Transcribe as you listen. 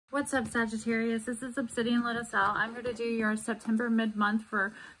What's up, Sagittarius? This is Obsidian Lotus L. I'm here to do your September mid-month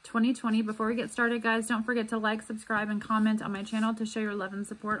for 2020. Before we get started, guys, don't forget to like, subscribe, and comment on my channel to show your love and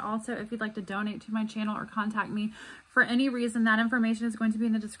support. Also, if you'd like to donate to my channel or contact me for any reason, that information is going to be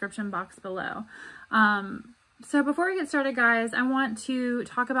in the description box below. So before we get started, guys, I want to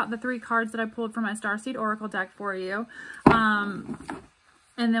talk about the 3 cards that I pulled from my Starseed Oracle deck for you.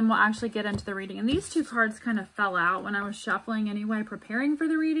 And then we'll actually get into the reading. And these 2 cards kind of fell out when I was shuffling anyway, preparing for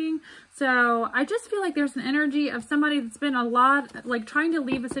the reading. So I just feel like there's an energy of somebody that's been a lot, like trying to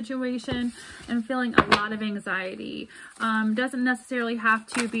leave a situation and feeling a lot of anxiety. Doesn't necessarily have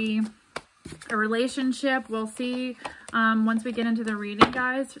to be a relationship. We'll see once we get into the reading,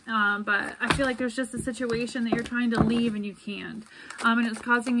 guys. But I feel like there's just a situation that you're trying to leave and you can't. And it's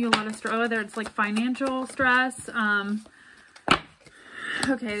causing you a lot of stress, whether it's like financial stress,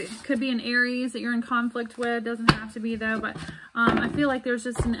 okay, it could be an Aries that you're in conflict with. Doesn't have to be though, but I feel like there's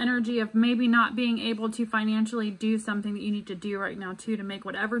just an energy of maybe not being able to financially do something that you need to do right now too, to make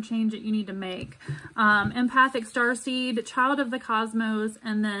whatever change that you need to make. Empathic starseed, child of the cosmos,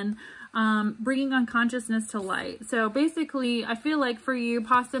 and then bringing unconsciousness to light. So basically, I feel like for you,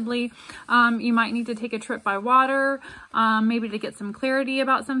 possibly, you might need to take a trip by water, maybe to get some clarity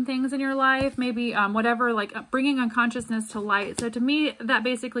about some things in your life, maybe whatever, like bringing unconsciousness to light. So to me, that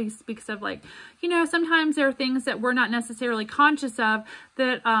basically speaks of like, you know, sometimes there are things that we're not necessarily conscious of,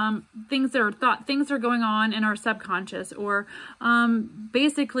 that things are going on in our subconscious, or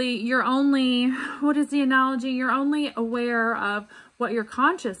basically you're only, what is the analogy? You're only aware of what you're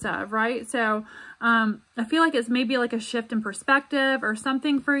conscious of, right? So I feel like it's maybe like a shift in perspective or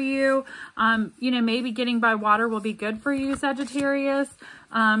something for you. You know, maybe getting by water will be good for you, Sagittarius,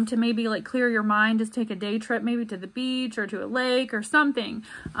 to maybe like clear your mind, just take a day trip, maybe to the beach or to a lake or something.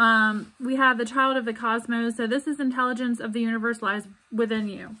 We have the child of the cosmos. So this is intelligence of the universe lies within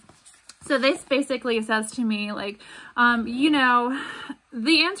you. So this basically says to me, like, you know,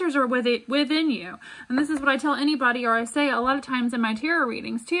 the answers are within you. And this is what I tell anybody, or I say a lot of times in my tarot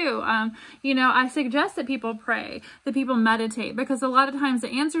readings too. You know, I suggest that people pray, that people meditate, because a lot of times the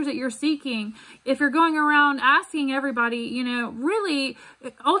answers that you're seeking, if you're going around asking everybody, you know, really,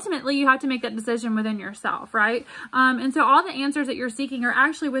 ultimately you have to make that decision within yourself, right? And so all the answers that you're seeking are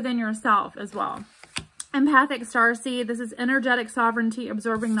actually within yourself as well. Empathic starseed, this is energetic sovereignty,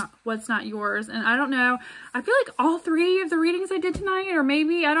 absorbing what's not yours. And I don't know, I feel like all 3 of the readings I did tonight, or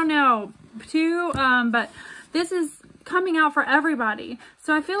maybe, I don't know, 2, but this is coming out for everybody.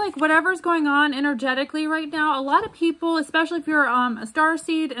 So I feel like whatever's going on energetically right now, a lot of people, especially if you're a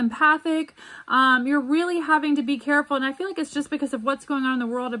starseed, empathic, you're really having to be careful. And I feel like it's just because of what's going on in the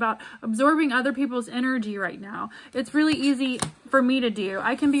world about absorbing other people's energy right now. It's really easy for me to do.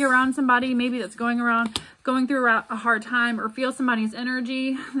 I can be around somebody maybe that's going through a hard time, or feel somebody's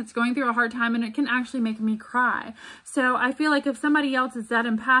energy that's going through a hard time, and it can actually make me cry. So I feel like if somebody else is that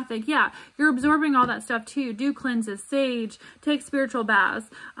empathic, yeah, you're absorbing all that stuff too. Do cleanses, sage, take spiritual baths.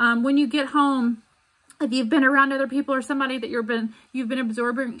 When you get home, if you've been around other people or somebody that you've been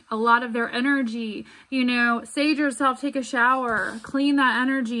absorbing a lot of their energy, you know, sage yourself, take a shower, clean that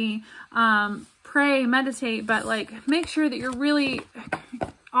energy, pray, meditate, but like make sure that you're really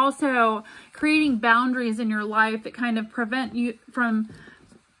also creating boundaries in your life that kind of prevent it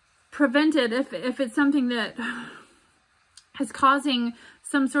if it's something that is causing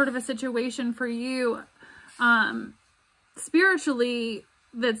some sort of a situation for you spiritually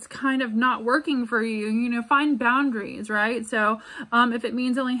that's kind of not working for you. You know, find boundaries, right? So if it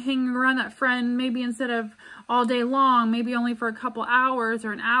means only hanging around that friend, maybe instead of all day long, maybe only for a couple hours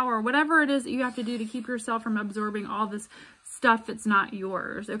or an hour, whatever it is that you have to do to keep yourself from absorbing all this stuff that's not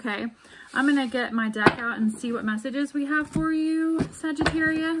yours, okay? I'm going to get my deck out and see what messages we have for you,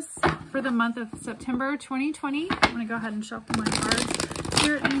 Sagittarius, for the month of September 2020. I'm going to go ahead and shuffle my cards.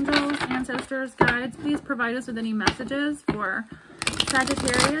 Spirit angels, ancestors, guides, please provide us with any messages for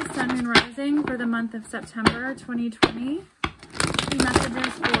Sagittarius, Sun, Moon, Rising for the month of September 2020. Any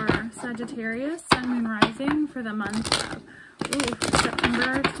messages for Sagittarius, Sun, Moon, Rising for the month of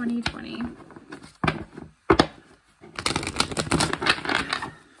September 2020.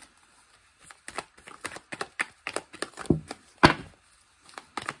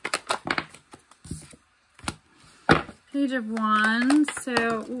 Page of Wands.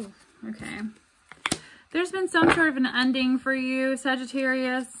 So, okay. There's been some sort of an ending for you,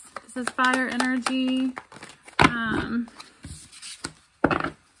 Sagittarius. This is fire energy.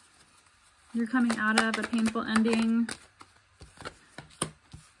 You're coming out of a painful ending.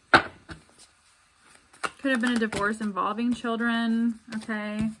 Could have been a divorce involving children.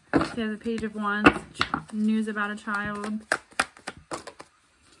 Okay. So the Page of Wands, news about a child.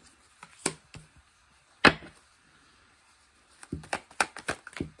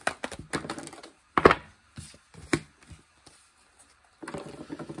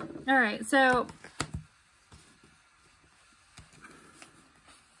 All right, so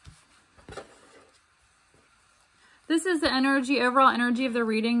this is the energy, overall energy of the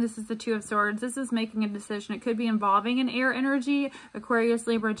reading. This is the Two of Swords. This is making a decision. It could be involving an air energy, Aquarius,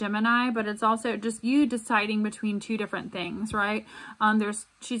 Libra, Gemini, but it's also just you deciding between two different things, right?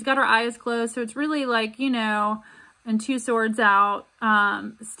 She's got her eyes closed, so it's really like, you know, and Two Swords out,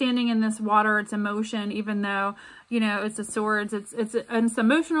 standing in this water. It's emotion, even though, you know, it's a swords. It's an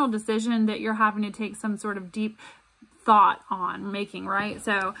emotional decision that you're having to take some sort of deep thought on making, right?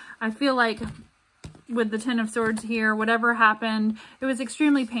 So I feel like with the Ten of Swords here, whatever happened, it was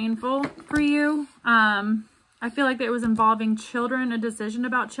extremely painful for you. I feel like it was involving children, a decision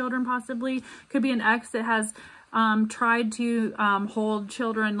about children possibly. Could be an ex that has tried to hold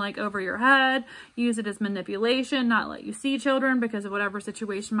children like over your head, use it as manipulation, not let you see children because of whatever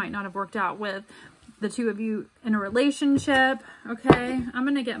situation might not have worked out with the two of you in a relationship. Okay, I'm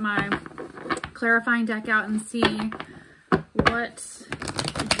going to get my clarifying deck out and see what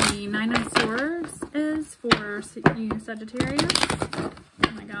the Nine of Swords is for you, Sagittarius.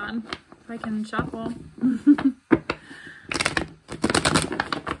 Oh my God, if I can shuffle.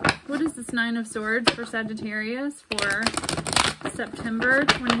 What is this Nine of Swords for Sagittarius for September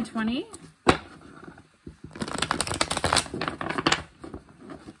 2020?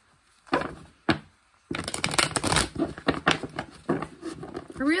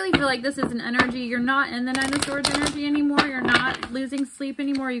 I really feel like this is an energy. You're not in the Nine of Swords energy anymore. You're not losing sleep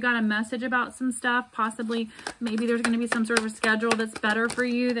anymore. You got a message about some stuff. Possibly, maybe there's going to be some sort of a schedule that's better for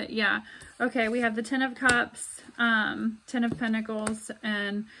you. That, yeah. Okay, we have the Ten of Cups, Ten of Pentacles,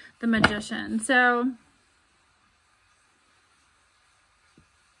 and the Magician. So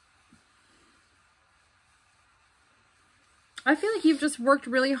I feel like you've just worked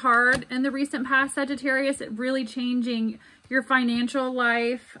really hard in the recent past, Sagittarius, at really changing your financial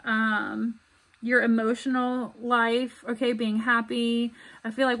life, your emotional life, okay, being happy.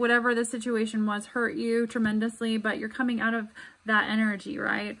 I feel like whatever the situation was hurt you tremendously, but you're coming out of that energy,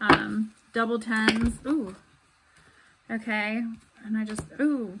 right? Double tens, ooh, okay, and I just,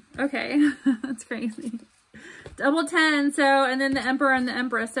 ooh, okay, that's crazy. Double 10, so, and then the Emperor and the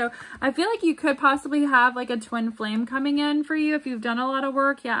Empress. So I feel like you could possibly have like a twin flame coming in for you if you've done a lot of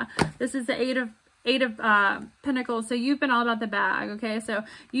work. Yeah, this is the Eight of Pentacles. So you've been all about the bag, okay? So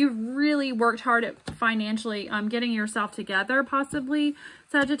you've really worked hard at financially getting yourself together, possibly,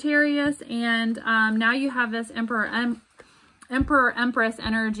 Sagittarius. And now you have this Emperor Empress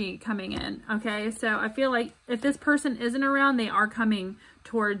energy coming in, okay? So I feel like if this person isn't around, they are coming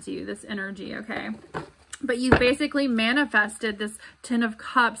towards you, this energy, okay? But you basically manifested this Ten of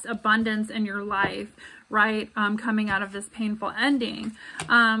Cups abundance in your life, right? Coming out of this painful ending.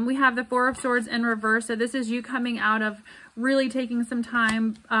 We have the Four of Swords in reverse. So this is you coming out of really taking some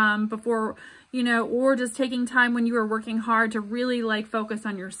time before, you know, or just taking time when you were working hard to really like focus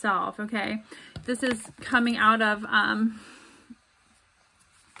on yourself, okay? This is coming out of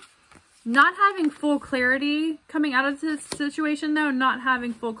not having full clarity, coming out of this situation though, not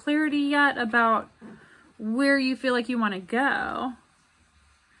having full clarity yet about where you feel like you want to go.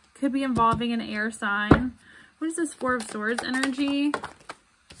 Could be involving an air sign. What is this Four of Swords energy?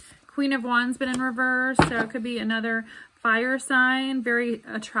 Queen of Wands been in reverse, so it could be another fire sign, very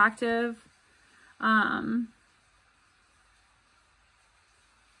attractive.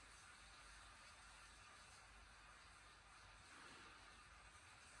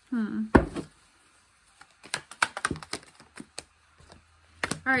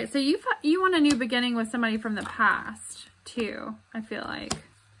 All right, so you want a new beginning with somebody from the past, too, I feel like.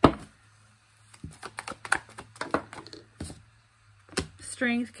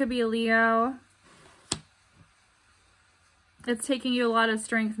 Strength could be a Leo. It's taking you a lot of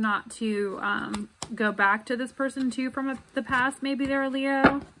strength not to go back to this person, too, from the past. Maybe they're a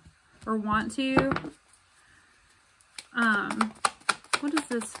Leo or want to. What is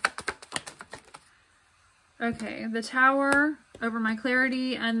this? Okay, the Tower over my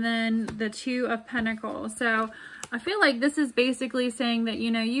clarity, and then the Two of Pentacles. So I feel like this is basically saying that,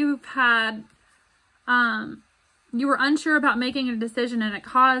 you know, you've had, you were unsure about making a decision and it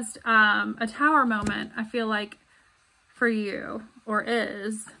caused a Tower moment, I feel like, for you, or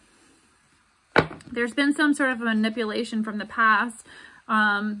is. There's been some sort of manipulation from the past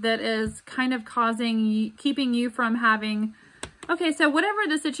that is kind of keeping you from having. Okay, so whatever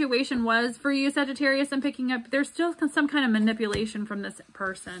the situation was for you, Sagittarius, I'm picking up, there's still some kind of manipulation from this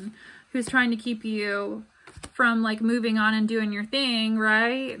person who's trying to keep you from, like, moving on and doing your thing,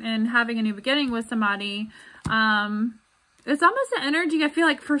 right? And having a new beginning with somebody. It's almost an energy, I feel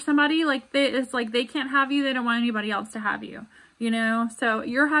like, for somebody, like, it's like they can't have you, they don't want anybody else to have you. you know? So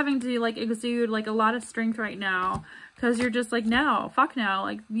you're having to like exude like a lot of strength right now, because you're just like, no, fuck no.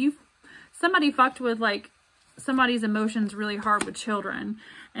 Like somebody fucked with like somebody's emotions really hard with children.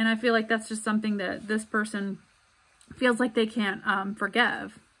 And I feel like that's just something that this person feels like they can't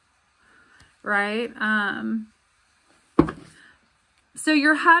forgive. Right? So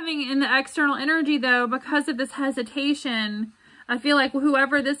you're having in the external energy though, because of this hesitation, I feel like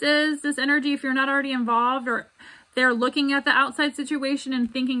whoever this is, this energy, if you're not already involved, or they're looking at the outside situation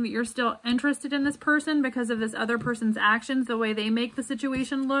and thinking that you're still interested in this person because of this other person's actions, the way they make the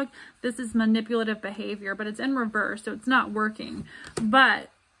situation look, this is manipulative behavior, but it's in reverse, so it's not working. But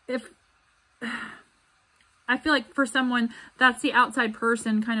if, I feel like for someone, that's the outside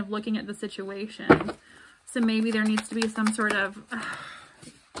person kind of looking at the situation. So maybe there needs to be some sort of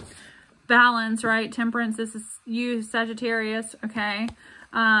balance, right? Temperance, this is you, Sagittarius, okay?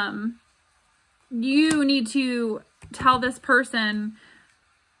 You need to tell this person,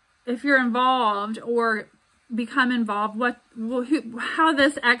 if you're involved or become involved, how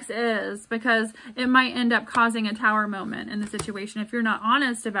this ex is, because it might end up causing a tower moment in the situation if you're not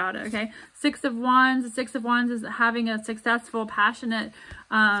honest about it, okay? Six of Wands. The Six of Wands is having a successful, passionate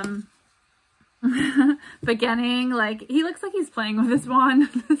beginning. Like, he looks like he's playing with his wand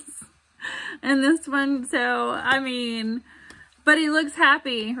in this one. So, I mean, but he looks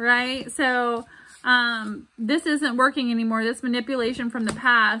happy, right? So, this isn't working anymore. This manipulation from the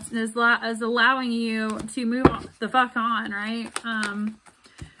past is allowing you to move the fuck on, right?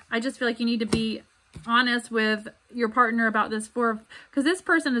 I just feel like you need to be honest with your partner about this, because this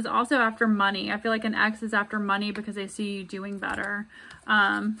person is also after money. I feel like an ex is after money because they see you doing better.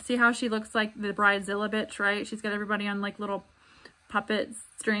 See how she looks like the Bridezilla bitch, right? She's got everybody on like little puppet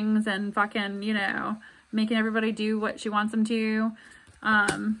strings and fucking, you know, making everybody do what she wants them to.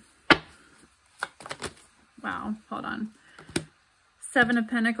 Wow, hold on. Seven of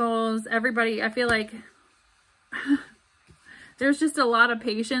Pentacles. Everybody, I feel like there's just a lot of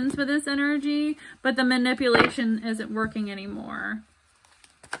patience with this energy, but the manipulation isn't working anymore.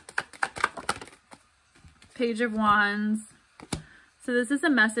 Page of Wands. So this is a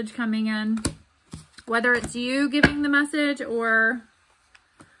message coming in, whether it's you giving the message or,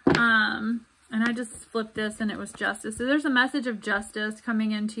 and I just flipped this and it was justice. So there's a message of justice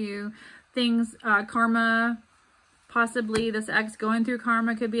coming into things, karma, possibly this ex going through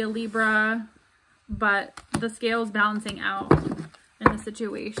karma, could be a Libra, but the scale's balancing out in the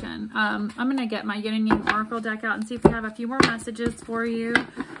situation. I'm going to get my Yin and Yang Oracle deck out and see if we have a few more messages for you.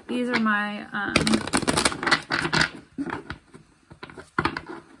 These are my,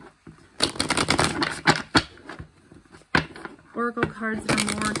 Oracle cards that are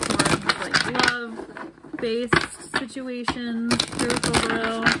more towards like love-based situations, spiritual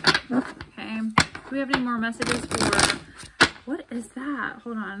will. Okay. Do we have any more messages for, what is that?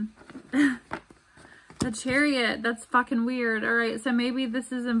 Hold on. The Chariot. That's fucking weird. All right. So maybe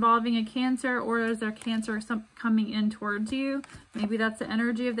this is involving a Cancer, or is there Cancer coming in towards you? Maybe that's the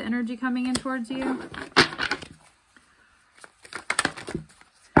energy of the energy coming in towards you.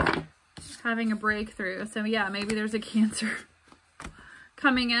 Having a breakthrough. So yeah, maybe there's a Cancer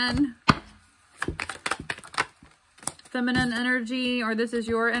coming in. Feminine energy, or this is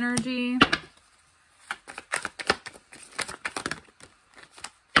your energy.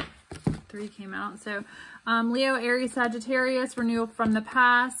 Three came out. So Leo, Aries, Sagittarius, renewal from the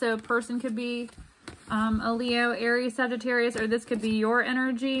past. So a person could be a Leo, Aries, Sagittarius, or this could be your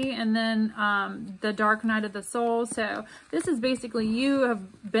energy. And then the dark night of the soul. So this is basically you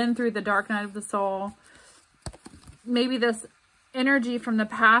have been through the dark night of the soul. Maybe this energy from the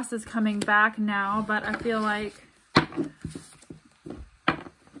past is coming back now, but I feel like,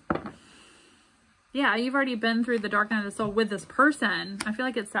 yeah, you've already been through the dark night of the soul with this person. I feel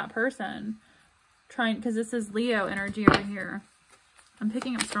like it's that person trying, because this is Leo energy over here. I'm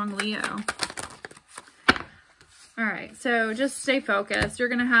picking up strong Leo. All right, so just stay focused. You're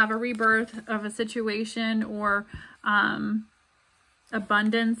going to have a rebirth of a situation or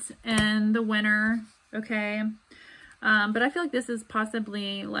abundance in the winter, okay? But I feel like this is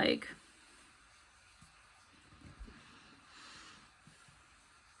possibly like,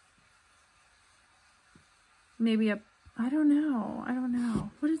 maybe I don't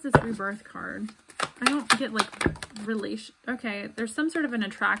know. What is this rebirth card? I don't get like relation. Okay, there's some sort of an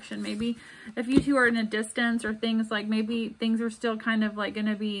attraction. Maybe if you two are in a distance or things like, maybe things are still kind of like going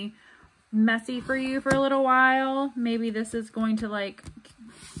to be messy for you for a little while. Maybe this is going to like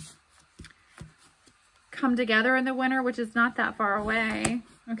come together in the winter, which is not that far away.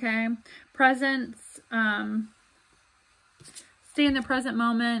 Okay, presence, stay in the present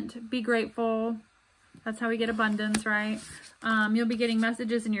moment, be grateful. That's how we get abundance, right? You'll be getting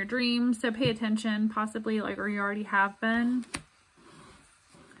messages in your dreams, so pay attention, possibly, like, or you already have been.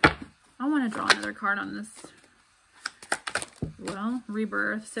 I want to draw another card on this. Well,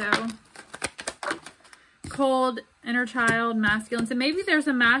 rebirth. So, cold, inner child, masculine. So maybe there's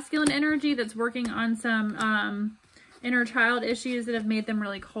a masculine energy that's working on some inner child issues that have made them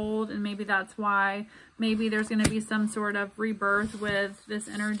really cold, and maybe that's why. Maybe there's going to be some sort of rebirth with this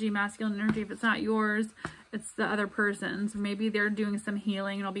energy, masculine energy. If it's not yours, it's the other person's. Maybe they're doing some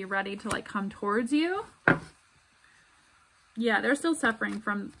healing and will be ready to, like, come towards you. Yeah, they're still suffering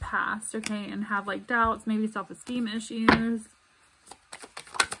from the past, okay, and have, like, doubts, maybe self-esteem issues.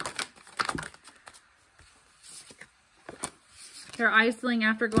 They're isolating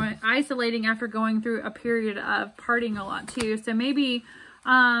after going through a period of partying a lot too. So maybe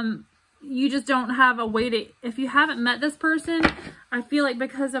you just don't have a way to, if you haven't met this person, I feel like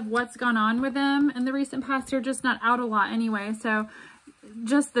because of what's gone on with them in the recent past, they're just not out a lot anyway. So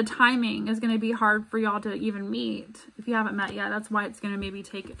just the timing is going to be hard for y'all to even meet if you haven't met yet. That's why it's going to maybe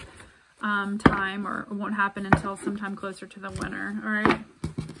take time, or it won't happen until sometime closer to the winter. All right.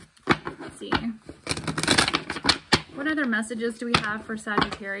 Let's see. What other messages do we have for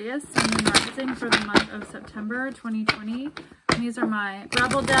Sagittarius and the rising for the month of September 2020? And these are my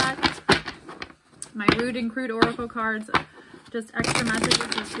Rebel deck, my Rude and Crude Oracle cards, just extra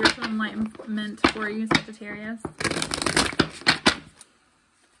messages of spiritual enlightenment for you, Sagittarius.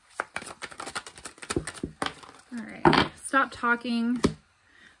 All right, stop talking,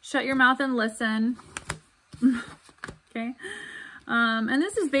 shut your mouth and listen. Okay, and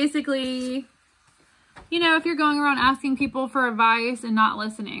this is basically, you know, if you're going around asking people for advice and not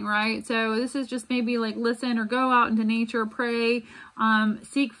listening, right? So this is just maybe like listen, or go out into nature, pray,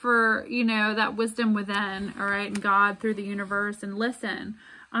 seek for, you know, that wisdom within, all right, and God through the universe, and listen.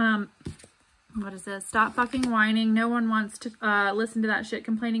 What is this? Stop fucking whining. No one wants to listen to that shit.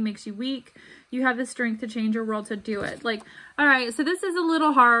 Complaining makes you weak. You have the strength to change your world, to do it. Like, all right, so this is a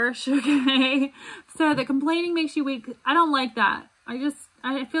little harsh, okay? So the complaining makes you weak. I don't like that.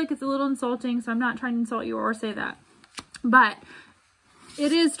 I feel like it's a little insulting, so I'm not trying to insult you or say that. But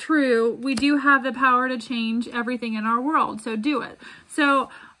it is true. We do have the power to change everything in our world, so do it. So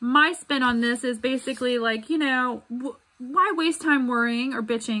my spin on this is basically like, you know, why waste time worrying or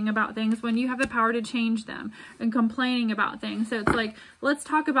bitching about things when you have the power to change them, and complaining about things? So it's like, let's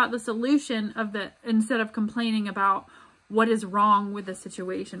talk about the solution of the, instead of complaining about what is wrong with the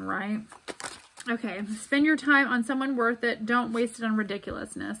situation, right? Okay, spend your time on someone worth it. Don't waste it on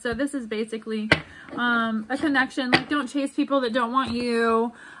ridiculousness. So this is basically a connection. Like, don't chase people that don't want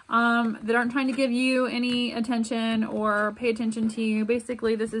you, that aren't trying to give you any attention or pay attention to you.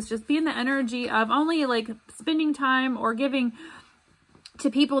 Basically, this is just being the energy of only like spending time or giving to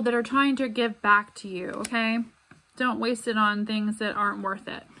people that are trying to give back to you, okay? Don't waste it on things that aren't worth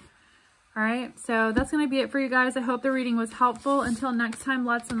it. All right, so that's going to be it for you guys. I hope the reading was helpful. Until next time,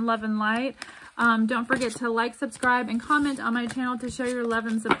 lots of love and light. Don't forget to like, subscribe, and comment on my channel to show your love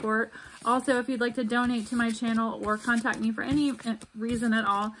and support. Also, if you'd like to donate to my channel or contact me for any reason at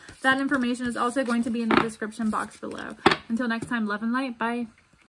all, that information is also going to be in the description box below. Until next time, love and light. Bye.